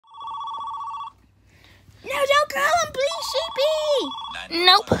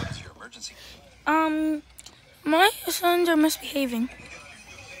Nope. What is your emergency? My sons are misbehaving.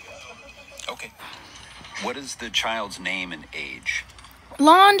 Okay. What is the child's name and age?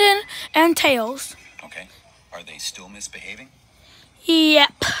 London and Tails. Okay. Are they still misbehaving?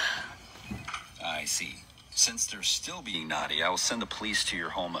 Yep. I see. Since they're still being naughty, I will send the police to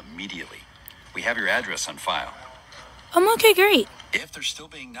your home immediately. We have your address on file. Okay, great. If they're still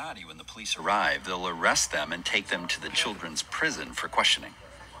being naughty when the police arrive, they'll arrest them and take them to the children's prison for questioning.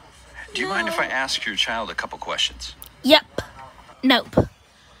 Do you mind if I ask your child a couple questions? Yep. Nope.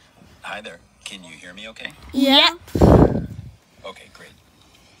 Hi there. Can you hear me okay? Yep. Okay, great.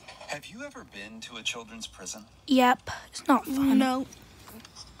 Have you ever been to a children's prison? Yep. It's not fun. No.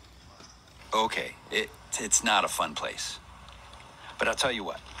 Okay, it's not a fun place. But I'll tell you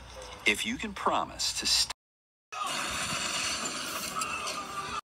what. If you can promise to stay